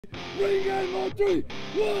Ring game on three.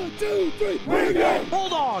 1, 2, 3. Ring game.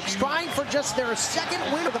 Bulldogs trying for just their second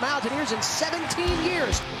win of the Mountaineers in 17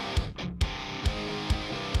 years.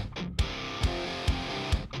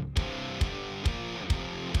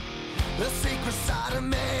 The secret side of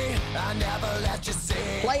me, I never let you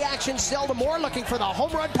see. Play action, Selden Moore looking for the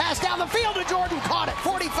home run pass down the field to Jordan. Caught it,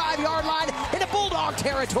 45-yard line into Bulldog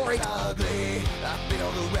territory. Ugly, I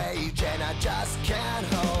feel the rage and I just can't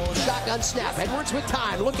hold it. Shotgun snap, Edwards with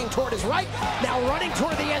time, looking toward his right. Now running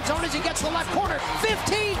toward the end zone as he gets the left corner.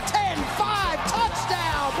 15, 10, 5,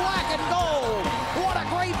 touchdown, black and gold. What a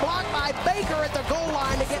great block by Baker at the goal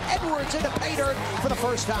line to get Edwards into pay dirt for the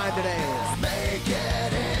first time today. Make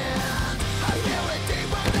it in. I feel it deep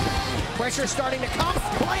within. Pressure starting to come.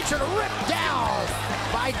 Blanchard ripped down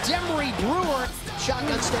by Demery Brewer.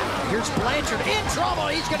 Shotgun snap. Here's Blanchard in trouble.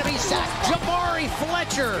 He's going to be sacked. Jamari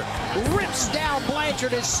Fletcher rips down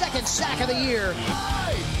Blanchard, his second sack of the year.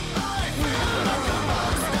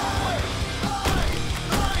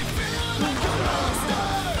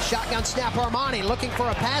 Shotgun snap, Armani looking for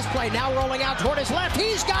a pass play. Now rolling out toward his left.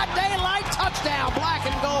 He's got daylight. Touchdown, black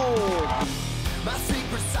and gold. My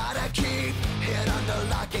secret side I keep hid under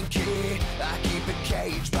lock and key. I keep it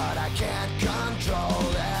caged, but I can't control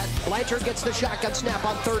it. Blanchard gets the shotgun snap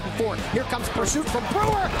on 3rd and 4. Here comes pursuit from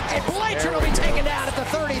Brewer, and Blanchard will be taken down at the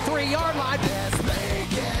 33-yard line. Let's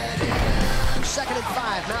make it in. 2nd and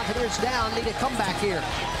 5. Mountaineers down, need a comeback here.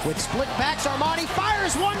 With split backs, Armani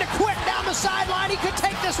fires one to Quick down the sideline. He could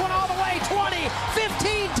take this one all the way. 20,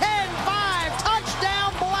 15, 10, 5.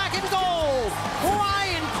 Touchdown, black and gold.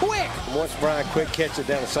 Brian Quick. Once Brian Quick catches it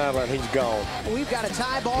down the sideline, he's gone. We've got a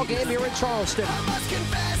tie ball game here in Charleston. I must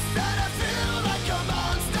confess that I feel like a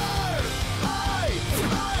monster. I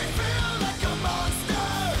feel like a monster.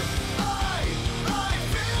 I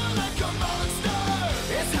feel like a monster.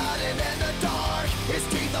 It's hiding in the dark. His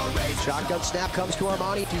teeth are raging. Shotgun snap comes to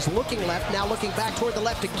Armani. He's looking left, now looking back toward the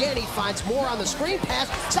left again. He finds Moore on the screen pass.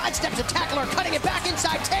 Sidesteps a tackler, cutting it back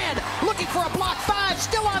inside 10. Looking for a block 5,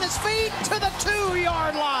 still on his feet to the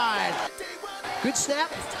 2-yard line. Good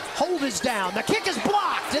snap. Hold is down. The kick is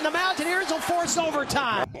blocked, and the Mountaineers will force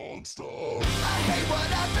overtime. I hate what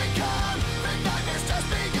I've become. The nightmare's just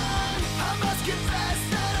begun. I must confess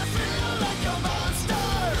that I feel like a monster.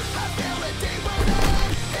 I feel it deep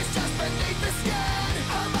within. It's just beneath the skin.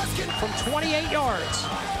 I must confess. From 28 yards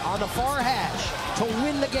on the far hash to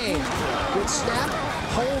win the game. Good snap.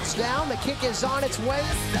 Holds down. The kick is on its way.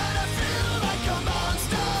 That I feel like a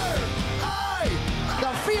monster.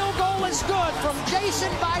 The field goal is good from Jason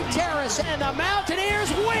Viteris, and the Mountaineers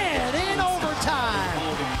win in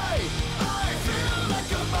overtime.